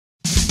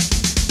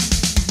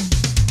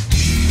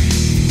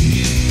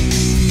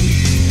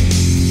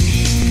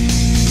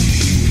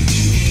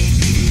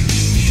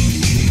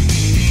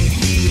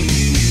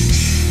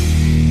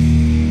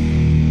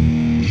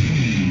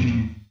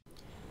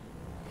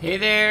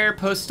there,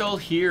 Postal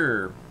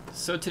here.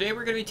 So today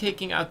we're going to be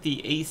taking out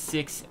the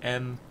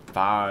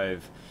A6M5.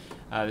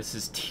 This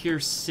is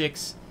Tier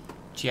 6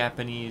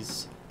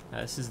 Japanese.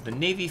 This is the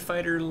Navy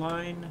fighter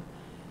line.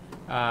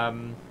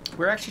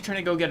 We're actually trying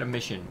to go get a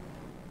mission.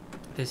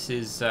 This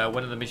is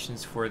one of the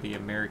missions for the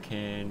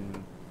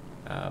American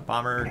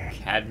bomber,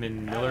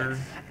 Cadman Miller,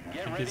 I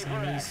think his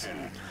name is.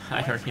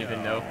 I don't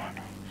even know.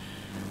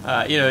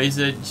 You know, he's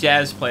a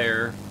jazz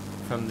player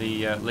from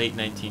the late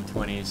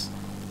 1920s.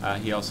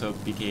 He also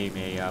became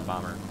a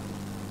bomber.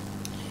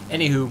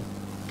 Anywho,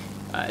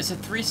 it's a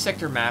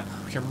 3-sector map,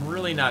 which I'm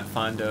really not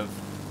fond of,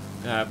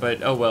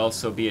 but oh well,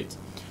 so be it.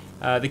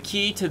 The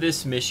key to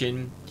this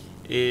mission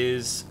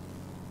is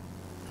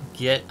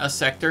get a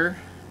sector,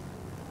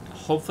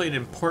 hopefully an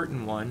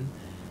important one,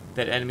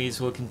 that enemies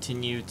will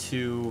continue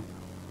to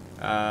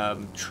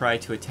try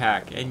to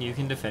attack, and you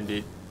can defend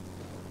it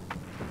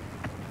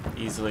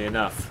easily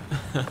enough.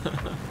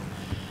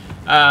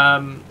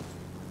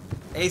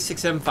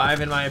 A6M5,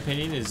 in my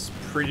opinion, is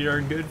pretty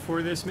darn good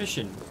for this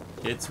mission.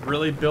 It's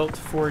really built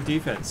for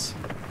defense.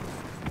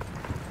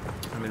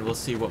 I mean, we'll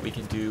see what we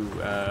can do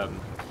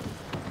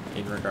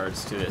in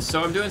regards to this.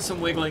 So I'm doing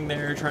some wiggling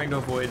there, trying to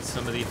avoid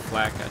some of the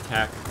flak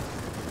attack.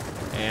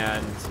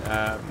 And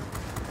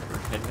we're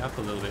heading up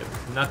a little bit.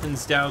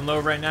 Nothing's down low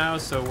right now,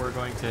 so we're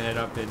going to head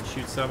up and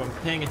shoot some. I'm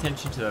paying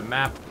attention to the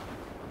map.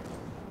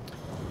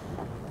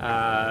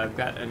 I've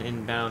got an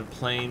inbound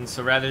plane,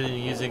 so rather than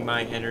using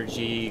my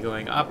energy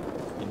going up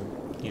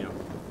and, you know,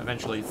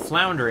 eventually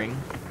floundering,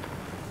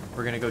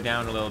 we're going to go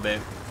down a little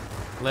bit.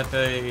 Let the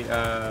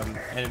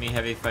enemy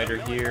heavy fighter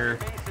here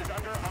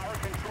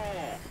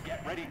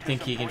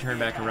think he can turn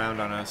back around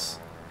on us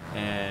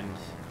and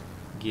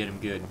get him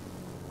good.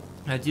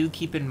 Now, do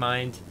keep in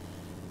mind,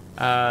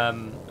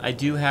 I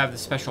do have the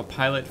special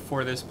pilot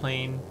for this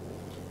plane.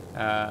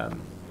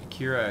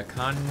 Akira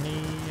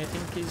Akane, I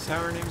think is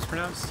how her name's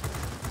pronounced.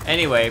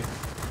 Anyway,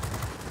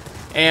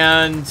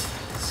 and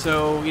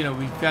so, you know,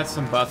 we've got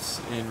some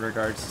buffs in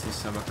regards to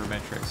some of her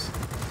metrics.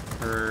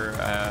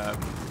 Her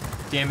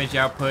damage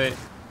output,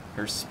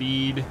 her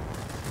speed,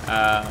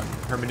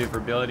 her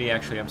maneuverability.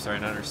 Actually, I'm sorry,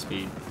 not her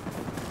speed.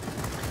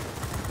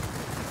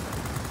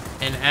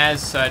 And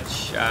as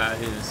such,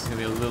 it is going to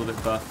be a little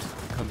bit buffed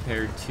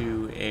compared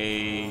to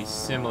a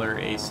similar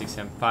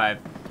A6M5.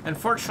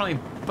 Unfortunately,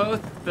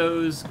 both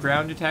those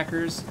ground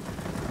attackers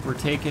were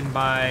taken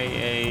by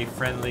a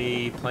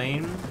friendly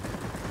plane,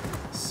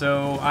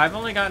 so I've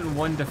only gotten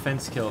one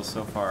defense kill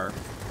so far.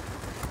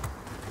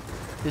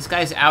 This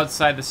guy's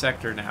outside the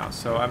sector now,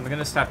 so I'm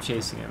gonna stop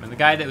chasing him. And the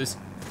guy that was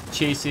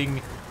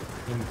chasing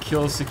and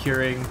kill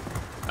securing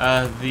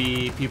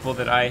the people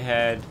that I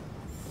had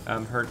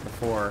hurt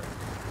before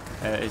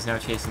is now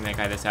chasing that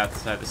guy that's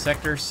outside the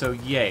sector, so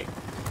yay.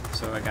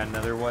 So I got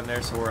another one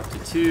there, so we're up to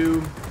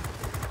 2.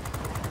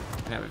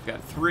 Now we've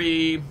got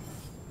 3.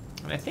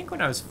 And I think when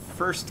I was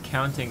first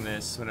counting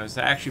this, when I was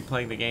actually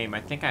playing the game,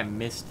 I think I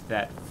missed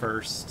that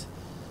first,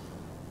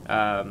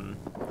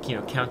 you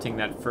know, counting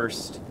that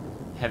first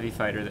heavy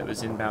fighter that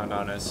was inbound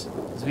on us.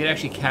 Because we had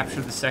actually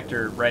captured the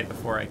sector right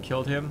before I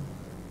killed him.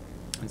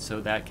 And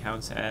so that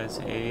counts as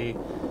a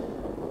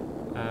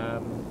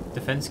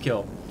defense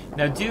kill.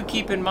 Now do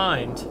keep in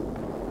mind,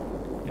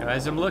 you know,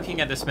 as I'm looking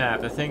at this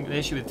map, the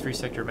issue with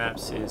 3-sector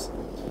maps is,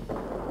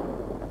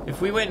 if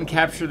we went and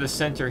captured the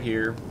center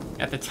here,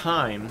 at the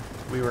time,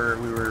 we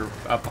were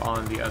up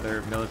on the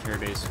other military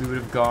base, we would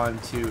have gone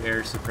to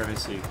air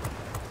supremacy.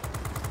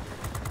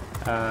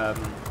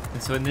 And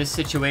so in this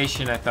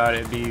situation, I thought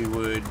it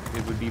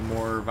would be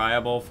more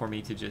viable for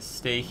me to just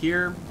stay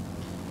here,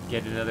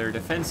 get another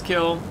defense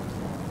kill,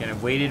 and I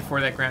waited for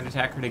that ground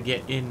attacker to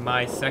get in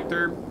my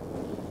sector,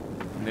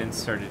 and then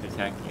started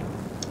attacking him.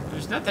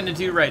 There's nothing to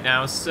do right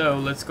now, so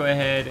let's go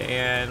ahead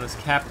and let's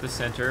cap the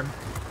center.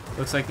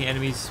 Looks like the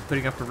enemy's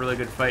putting up a really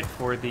good fight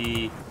for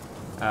the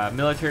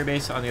military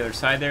base on the other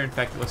side there. In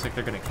fact, it looks like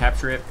they're going to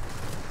capture it.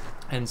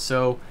 And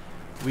so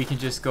we can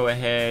just go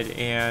ahead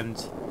and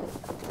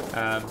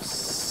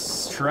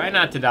try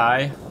not to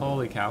die.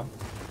 Holy cow.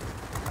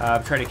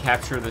 Try to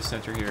capture the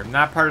center here.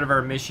 Not part of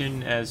our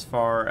mission as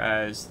far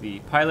as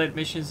the pilot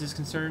missions is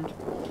concerned.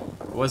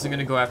 I wasn't going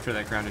to go after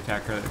that ground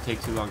attacker. That would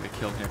take too long to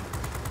kill him.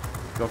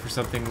 Go for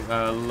something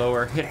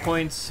lower hit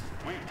points.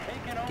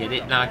 Get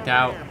it knocked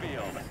out.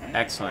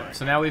 Excellent.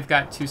 So now we've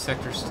got 2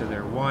 sectors to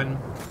their 1.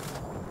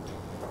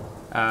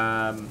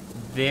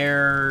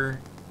 Their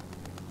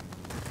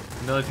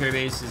military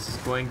base is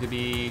going to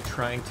be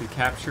trying to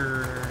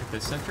capture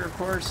the center, of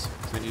course,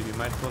 so we need to be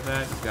mindful of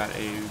that. We've got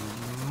a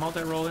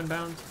multi-roll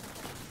inbound.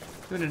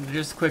 Doing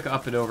just a quick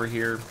up and over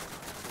here.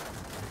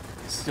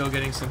 Still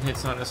getting some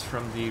hits on us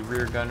from the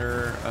rear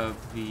gunner of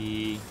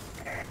the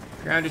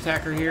ground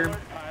attacker here.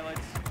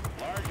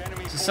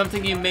 So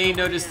something you may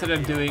notice that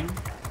I'm doing,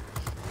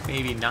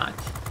 maybe not.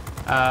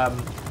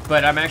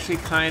 But I'm actually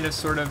kind of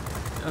sort of...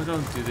 Oh,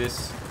 don't do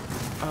this.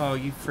 Oh,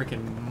 you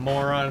freaking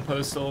moron,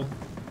 Postal.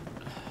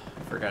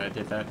 Forgot I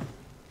did that.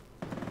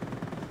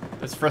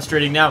 That's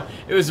frustrating now.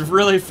 It was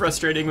really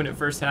frustrating when it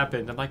first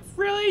happened. I'm like,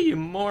 really? You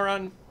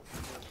moron?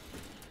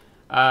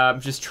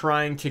 Just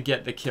trying to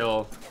get the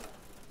kill.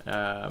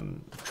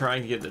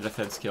 Trying to get the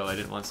defense kill. I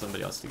didn't want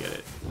somebody else to get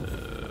it.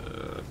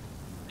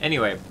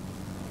 Anyway,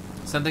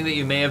 something that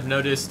you may have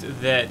noticed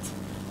that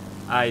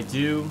I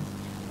do,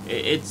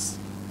 it's...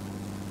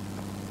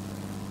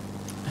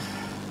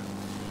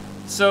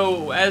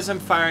 So, as I'm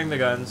firing the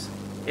guns,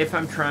 if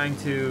I'm trying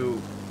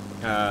to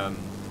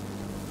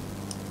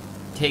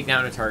take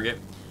down a target,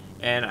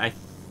 and I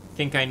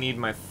think I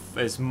need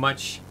as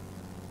much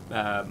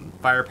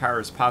firepower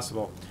as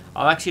possible,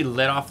 I'll actually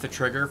let off the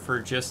trigger for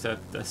just a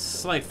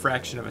slight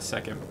fraction of a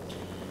second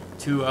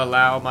to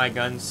allow my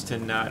guns to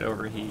not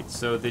overheat.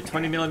 So the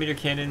 20mm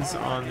cannons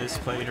on this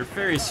plane are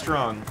very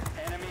strong,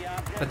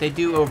 but they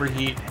do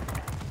overheat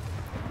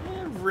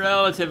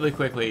relatively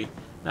quickly.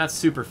 Not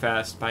super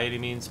fast by any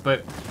means,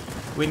 but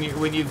when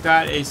you've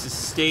got a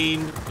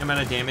sustained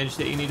amount of damage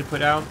that you need to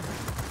put out,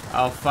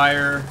 I'll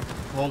fire,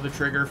 hold the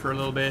trigger for a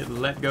little bit,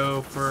 let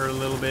go for a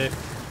little bit,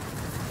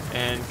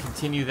 and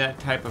continue that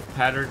type of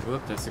pattern.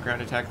 Whoop, that's the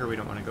ground attacker. We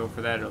don't want to go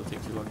for that. It'll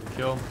take too long to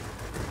kill.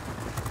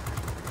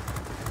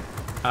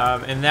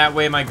 And that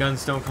way my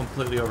guns don't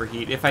completely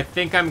overheat. If I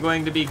think I'm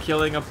going to be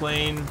killing a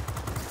plane...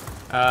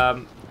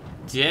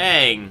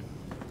 dang.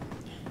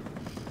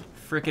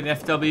 Frickin'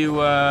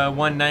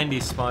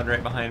 FW-190 spawned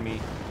right behind me.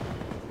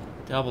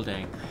 Double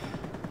dang.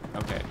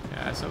 Okay,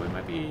 so we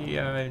might be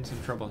in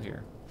some trouble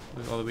here.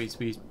 Although we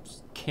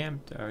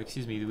camped...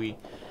 excuse me, we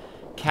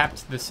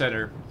capped the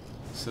center.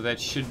 So that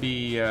should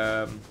be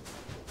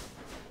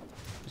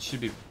should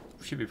be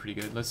pretty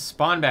good. Let's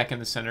spawn back in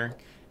the center.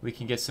 We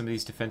can get some of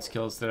these defense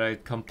kills that I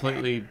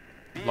completely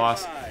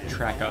lost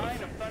track of.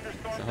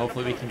 So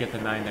hopefully we can get the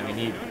 9 that we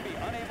need.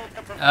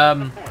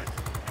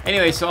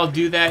 Anyway, so I'll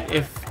do that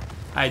if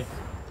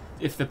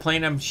the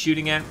plane I'm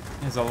shooting at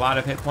has a lot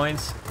of hit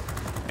points,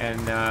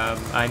 and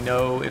I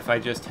know if I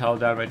just held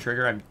down my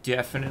trigger, I'm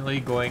definitely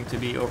going to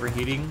be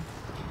overheating.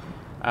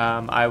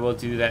 I will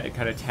do that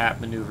kind of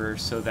tap maneuver,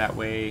 so that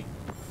way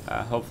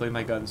hopefully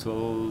my guns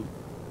will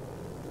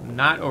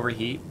not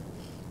overheat,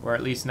 or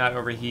at least not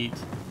overheat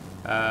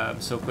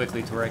so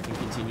quickly to where I can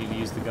continue to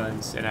use the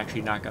guns and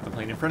actually knock out the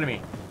plane in front of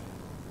me.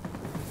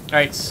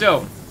 Alright,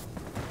 so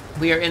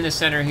we are in the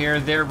center here.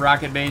 Their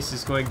rocket base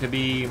is going to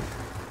be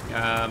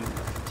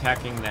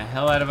attacking the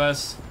hell out of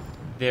us.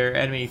 Their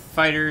enemy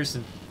fighters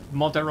and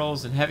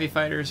multi-rolls and heavy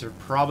fighters are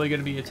probably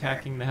going to be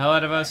attacking the hell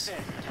out of us.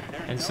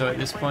 And so at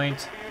this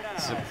point,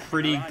 it's a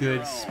pretty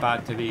good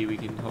spot to be. We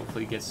can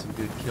hopefully get some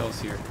good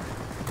kills here.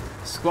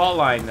 Squall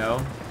line,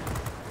 though.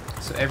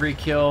 So every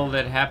kill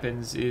that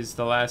happens is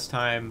the last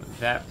time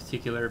that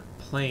particular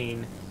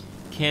plane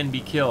can be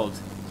killed.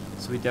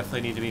 So we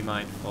definitely need to be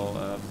mindful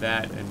of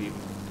that and be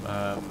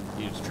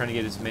just trying to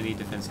get as many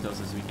defense kills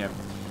as we can.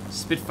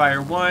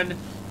 Spitfire 1,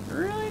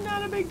 really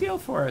not a big deal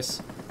for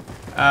us.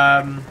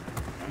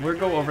 We'll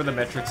go over the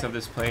metrics of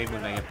this plane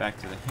when I get back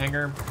to the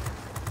hangar.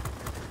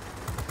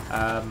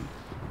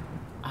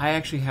 I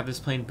actually have this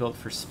plane built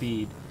for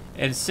speed,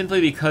 and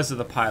simply because of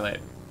the pilot.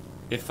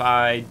 If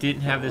I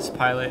didn't have this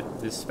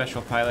pilot, this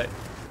special pilot,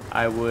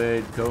 I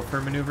would go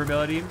for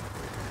maneuverability.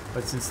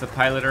 But since the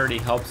pilot already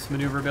helps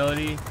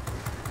maneuverability,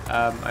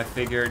 I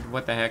figured,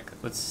 what the heck,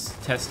 let's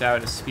test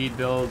out a speed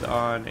build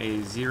on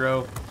a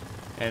 0,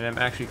 and I'm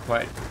actually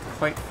quite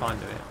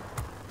fond of it.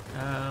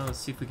 Let's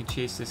see if we can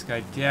chase this guy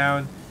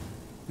down.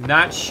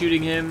 Not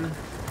shooting him,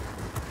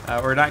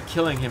 or not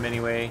killing him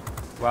anyway,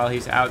 while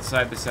he's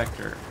outside the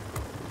sector.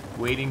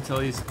 Waiting till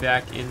he's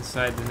back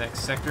inside the next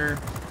sector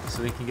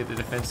so we can get the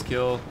defense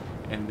kill,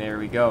 and there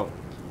we go.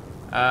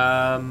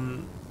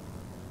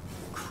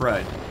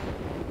 Crud.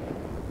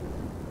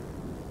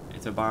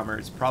 It's a bomber.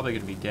 It's probably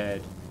going to be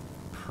dead.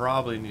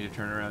 Probably need to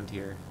turn around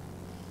here.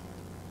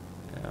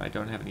 I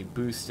don't have any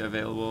boost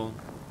available.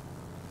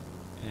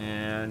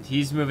 And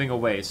he's moving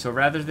away. So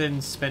rather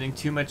than spending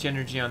too much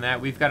energy on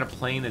that, we've got a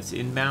plane that's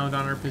inbound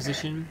on our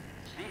position.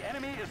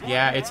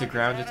 Yeah, it's a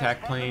ground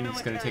attack plane.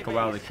 It's going to take a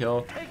while to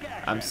kill.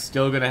 I'm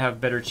still going to have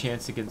better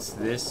chance against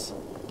this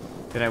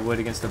than I would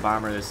against a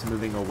bomber that's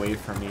moving away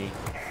from me.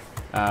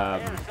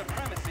 Yeah.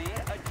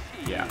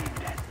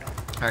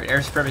 Alright,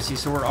 air supremacy.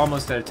 So we're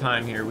almost out of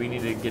time here. We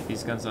need to get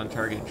these guns on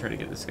target and try to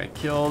get this guy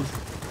killed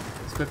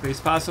as quickly as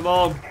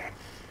possible.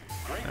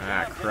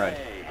 Ah, crud.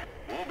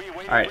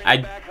 Alright,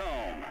 I'm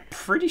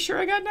pretty sure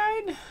I got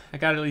 9. I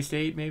got at least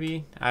 8,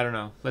 maybe. I don't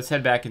know. Let's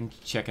head back and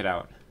check it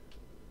out.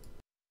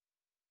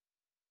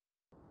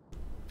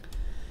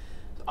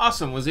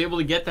 Awesome, was able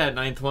to get that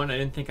 9th one. I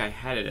didn't think I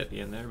had it at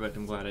the end there, but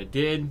I'm glad I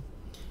did,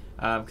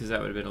 because that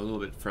would have been a little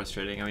bit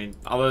frustrating. I mean,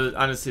 although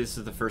honestly this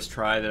is the first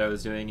try that I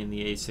was doing in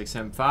the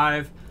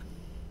A6M5.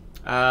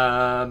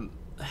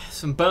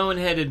 Some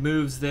boneheaded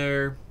moves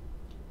there.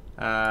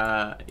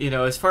 You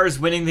know, as far as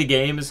winning the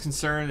game is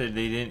concerned, they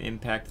didn't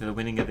impact the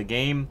winning of the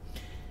game.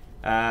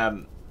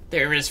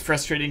 They were just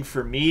frustrating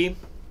for me,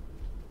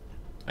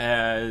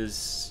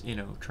 as, you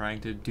know,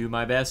 trying to do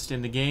my best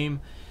in the game.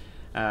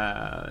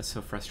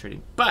 So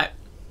frustrating. But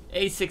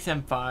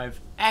A6M5,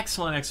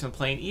 excellent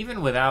plane,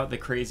 even without the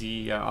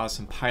crazy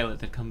awesome pilot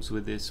that comes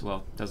with this.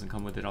 Well, doesn't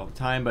come with it all the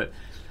time, but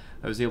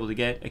I was able to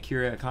get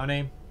Akira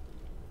Akane.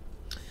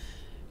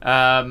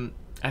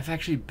 I've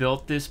actually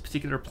built this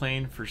particular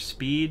plane for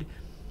speed.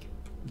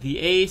 The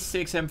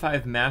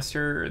A6M5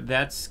 Master,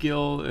 that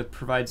skill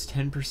provides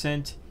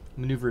 10%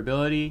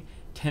 maneuverability,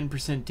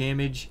 10%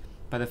 damage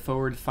by the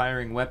forward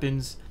firing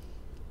weapons.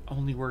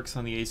 Only works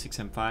on the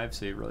A6M5,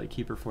 so you really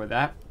keep her for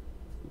that.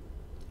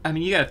 I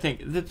mean, you gotta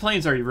think, the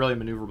plane's already really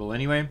maneuverable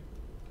anyway,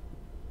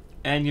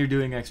 and you're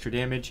doing extra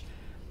damage.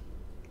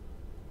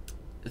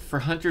 For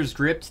Hunter's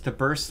Grip, the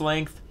burst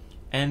length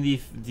and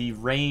the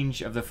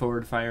range of the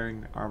forward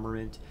firing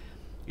armament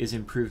is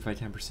improved by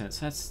 10%,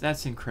 so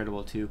that's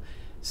incredible too.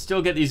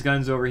 Still get these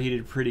guns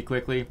overheated pretty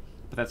quickly,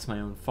 but that's my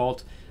own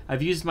fault.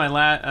 I've used my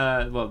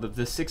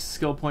the 6th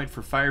skill point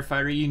for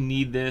Firefighter. You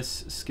need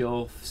this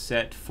skill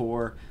set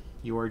for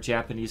your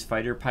Japanese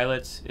fighter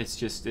pilots.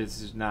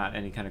 It's not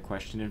any kind of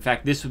question. In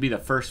fact, this would be the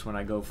first one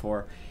I go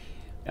for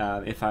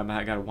if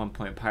I got a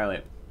 1-point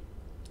pilot.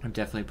 I'm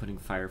definitely putting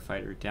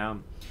Firefighter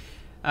down.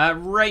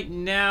 Right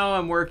now,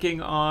 I'm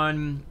working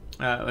on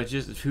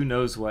just who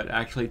knows what.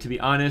 Actually, to be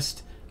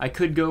honest, I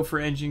could go for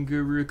Engine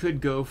Guru,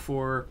 could go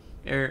for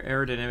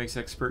Aerodynamics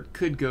Expert,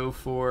 could go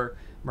for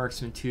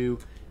Marksman 2.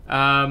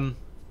 I'm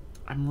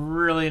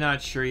really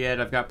not sure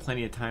yet. I've got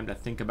plenty of time to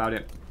think about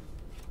it.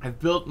 I've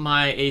built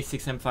my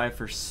A6M5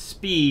 for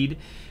speed,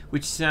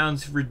 which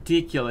sounds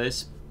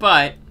ridiculous,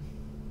 but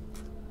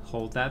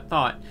hold that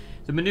thought.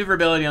 The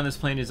maneuverability on this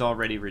plane is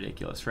already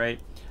ridiculous, right?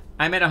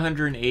 I'm at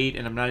 108,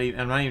 and I'm not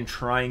even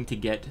trying to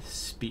get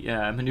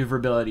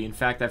maneuverability. In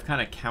fact, I've kind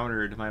of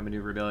countered my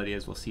maneuverability,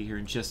 as we'll see here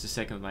in just a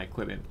second with my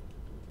equipment.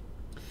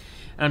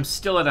 And I'm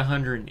still at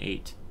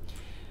 108.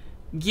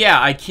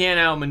 Yeah, I can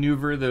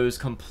outmaneuver those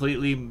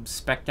completely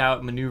spec'd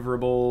out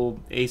maneuverable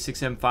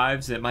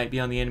A6M5s that might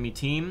be on the enemy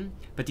team.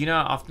 But do you know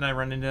how often I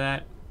run into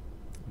that?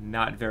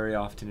 Not very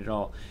often at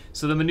all.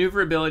 So the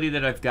maneuverability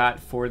that I've got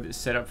for this,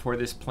 set up for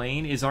this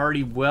plane is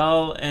already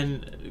well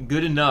and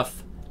good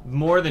enough,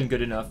 more than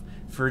good enough,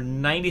 for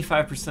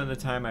 95% of the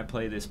time I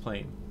play this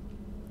plane.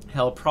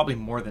 Hell, probably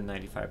more than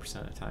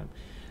 95% of the time.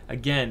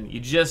 Again, you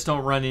just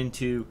don't run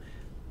into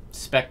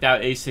spec'd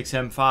out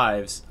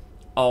A6M5s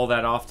all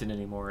that often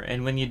anymore.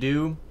 And when you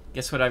do,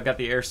 guess what? I've got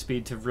the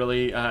airspeed to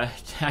really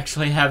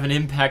actually have an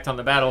impact on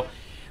the battle,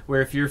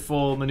 where if you're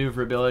full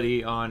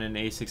maneuverability on an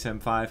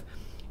A6M5,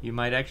 you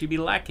might actually be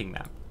lacking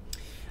that.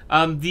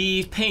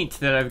 The paint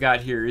that I've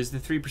got here is the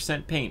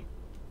 3% paint.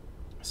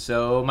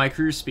 So my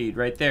cruise speed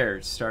right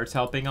there starts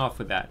helping off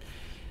with that.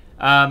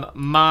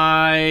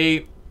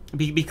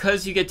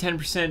 Because you get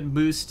 10%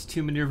 boost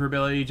to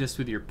maneuverability just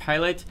with your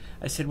pilot,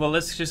 I said, well,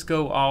 let's just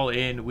go all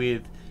in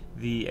with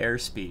the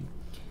airspeed.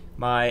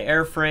 My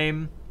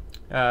airframe,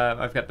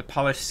 I've got the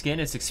polished skin.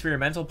 It's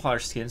experimental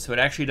polished skin, so it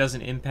actually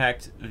doesn't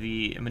impact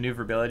the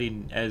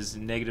maneuverability as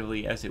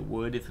negatively as it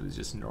would if it was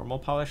just normal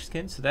polished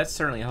skin, so that's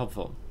certainly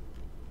helpful.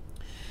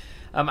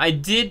 I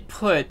did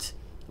put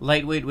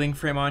lightweight wing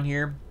frame on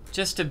here,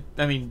 just to,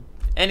 I mean,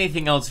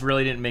 anything else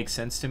really didn't make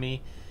sense to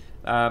me.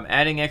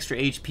 Adding extra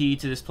HP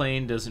to this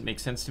plane doesn't make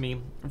sense to me.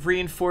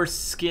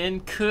 Reinforced skin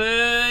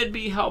could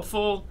be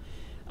helpful,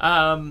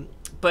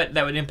 but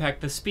that would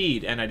impact the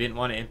speed, and I didn't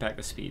want to impact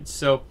the speed.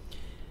 So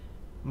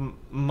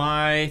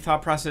my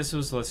thought process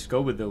was, let's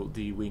go with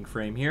the wing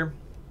frame here.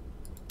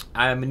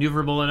 I'm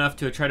maneuverable enough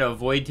to try to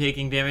avoid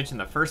taking damage in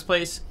the first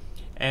place,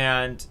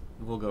 and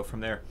we'll go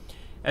from there.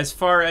 As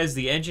far as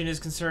the engine is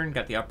concerned,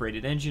 got the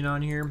uprated engine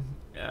on here.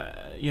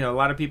 You know, a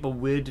lot of people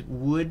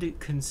would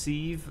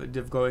conceive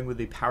of going with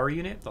the power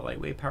unit, the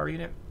lightweight power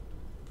unit.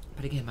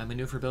 But again, my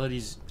maneuverability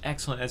is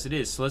excellent as it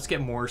is, so let's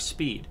get more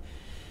speed.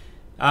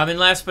 And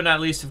last but not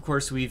least, of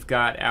course, we've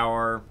got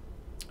our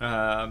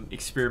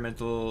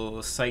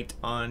experimental sight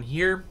on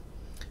here,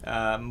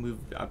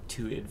 moved up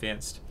to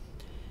advanced.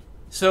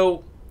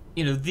 So,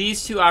 you know,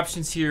 these two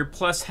options here,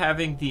 plus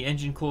having the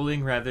engine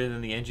cooling rather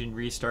than the engine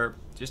restart,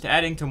 just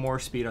adding to more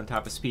speed on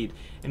top of speed.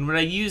 And what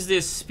I use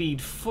this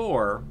speed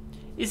for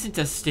isn't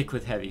to stick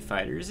with heavy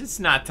fighters. It's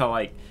not to,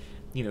 like,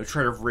 you know,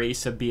 try to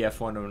race a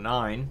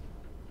BF-109.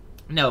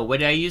 No,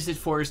 what I use it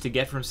for is to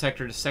get from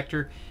sector to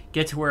sector,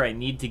 get to where I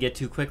need to get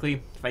to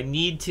quickly. If I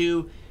need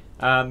to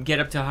get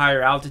up to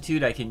higher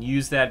altitude, I can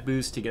use that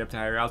boost to get up to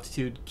higher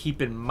altitude.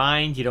 Keep in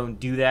mind, you don't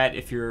do that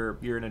if you're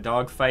in a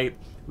dogfight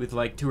with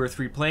like 2 or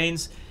 3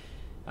 planes.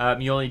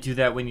 You only do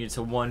that when it's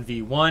a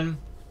 1v1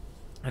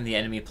 and the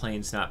enemy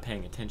plane's not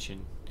paying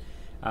attention.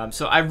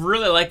 So I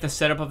really like the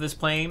setup of this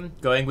plane,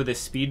 going with a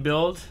speed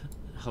build,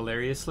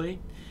 hilariously,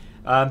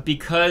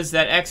 because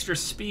that extra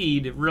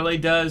speed really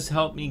does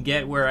help me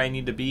get where I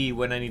need to be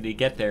when I need to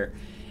get there,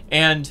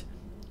 and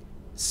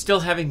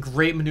still having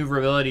great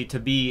maneuverability to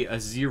be a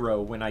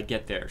 0 when I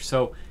get there.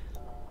 So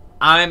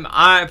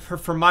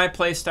for my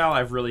playstyle, I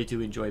really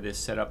do enjoy this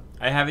setup.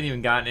 I haven't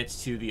even gotten it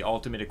to the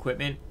ultimate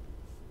equipment,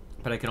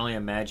 but I can only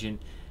imagine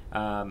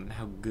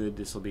how good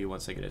this will be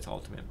once I get it to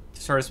ultimate.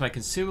 As far as my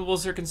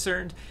consumables are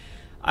concerned,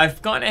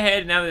 I've gone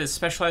ahead, now that it's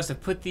specialized,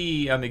 I've put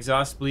the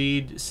exhaust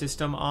bleed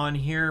system on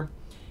here,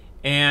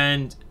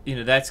 and you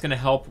know that's going to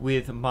help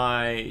with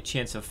my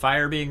chance of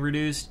fire being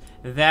reduced,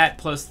 That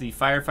plus the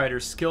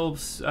firefighter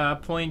skills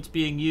point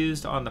being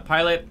used on the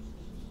pilot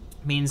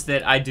means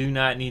that I do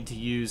not need to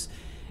use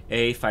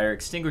a fire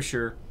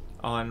extinguisher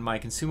on my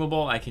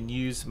consumable. I can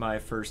use my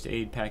first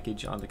aid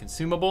package on the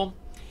consumable,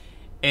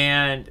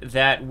 and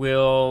that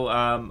will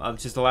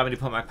just allow me to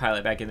put my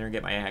pilot back in there and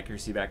get my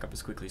accuracy back up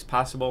as quickly as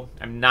possible.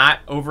 I'm not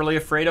overly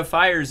afraid of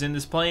fires in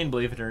this plane,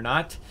 believe it or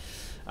not.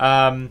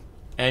 And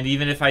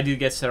even if I do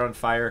get set on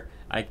fire,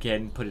 I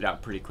can put it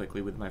out pretty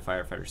quickly with my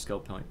firefighter skill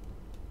point.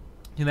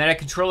 Pneumatic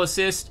control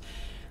assist,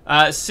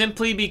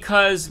 simply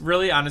because,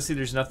 really, honestly,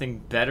 there's nothing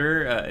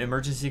better.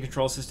 Emergency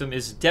control system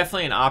is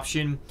definitely an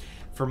option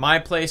for my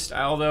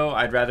playstyle, though.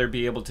 I'd rather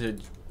be able to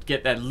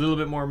get that little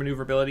bit more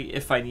maneuverability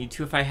if I need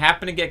to. If I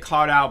happen to get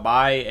caught out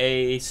by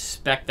a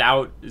spec'd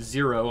out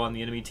Zero on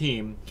the enemy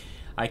team,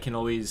 I can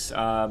always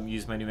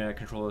use my pneumatic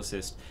control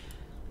assist.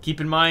 Keep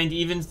in mind,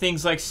 even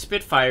things like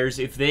Spitfires,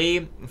 if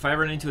I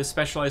run into a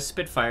specialized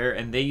Spitfire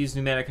and they use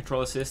pneumatic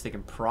control assist, they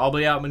can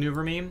probably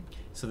outmaneuver me.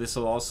 So this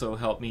will also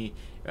help me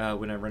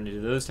when I run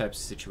into those types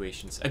of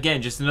situations.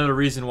 Again, just another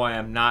reason why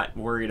I'm not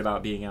worried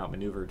about being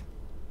outmaneuvered.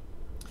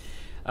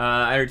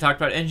 I already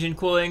talked about engine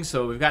cooling,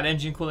 so we've got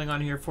engine cooling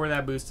on here for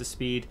that boost of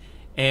speed,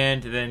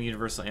 and then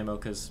universal ammo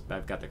because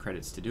I've got the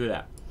credits to do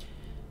that.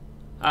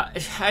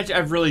 I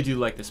really do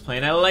like this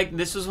plane.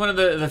 This was one of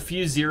the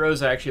few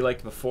Zeros I actually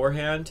liked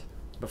beforehand,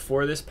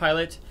 before this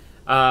pilot,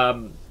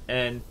 and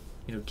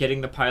you know,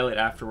 getting the pilot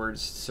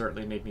afterwards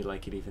certainly made me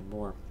like it even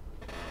more.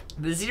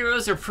 The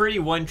Zeros are pretty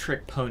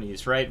one-trick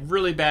ponies, right?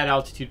 Really bad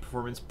altitude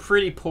performance,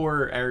 pretty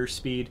poor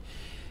airspeed,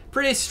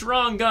 pretty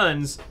strong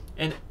guns,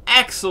 and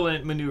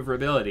excellent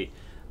maneuverability.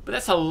 But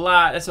that's a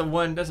lot. That's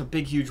a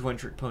big, huge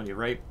one-trick pony,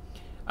 right?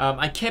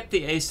 I kept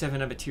the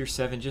A7 up at Tier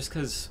 7 just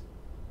because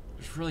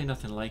there's really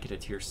nothing like it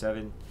at Tier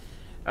 7.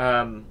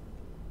 And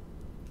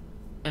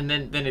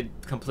then it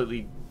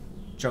completely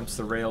jumps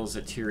the rails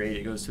at Tier 8.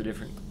 It goes to a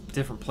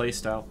different play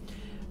style.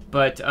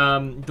 But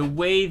the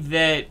way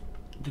that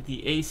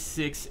the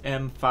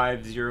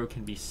A6M5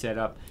 can be set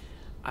up,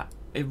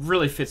 it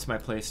really fits my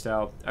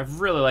playstyle. I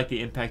really like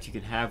the impact you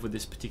can have with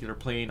this particular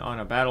plane on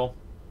a battle.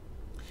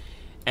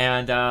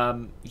 And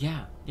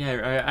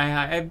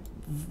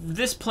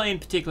this plane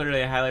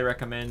particularly I highly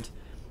recommend,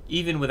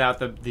 even without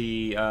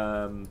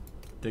the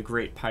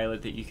great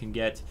pilot that you can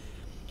get.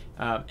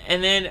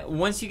 And then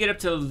once you get up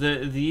to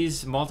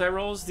these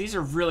multi-rolls, these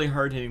are really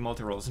hard-hitting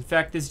multi-rolls. In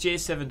fact, this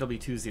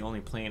J7W2 is the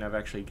only plane I've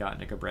actually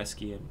gotten a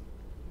Gabreski in.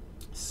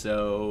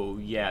 So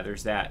yeah,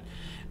 there's that.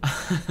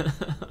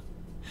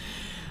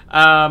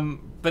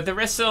 But the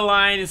rest of the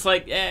line is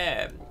like,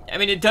 I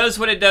mean, it does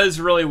what it does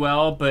really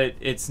well, but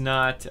it's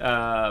not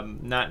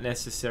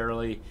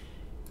necessarily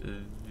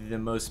the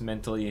most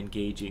mentally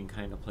engaging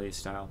kind of play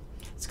style.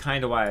 It's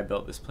kind of why I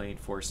built this plane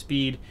for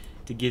speed,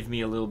 to give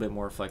me a little bit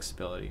more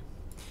flexibility.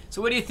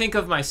 So what do you think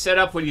of my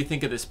setup? What do you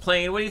think of this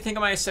plane? What do you think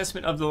of my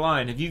assessment of the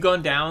line? Have you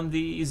gone down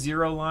the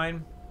Zero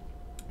line?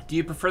 Do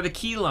you prefer the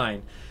Key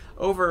line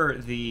over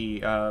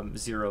the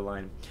Zero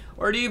line?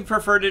 Or do you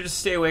prefer to just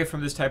stay away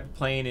from this type of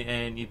plane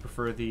and you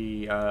prefer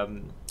the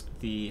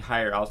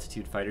higher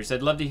altitude fighters?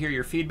 I'd love to hear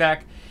your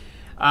feedback.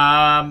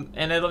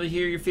 And I'd love to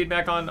hear your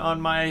feedback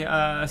on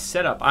my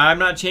setup. I'm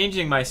not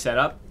changing my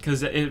setup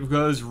because it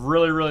goes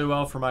really, really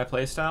well for my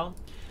playstyle.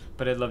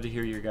 But I'd love to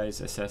hear your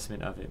guys'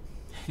 assessment of it.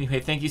 Anyway,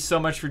 thank you so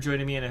much for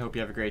joining me, and I hope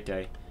you have a great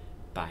day.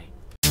 Bye.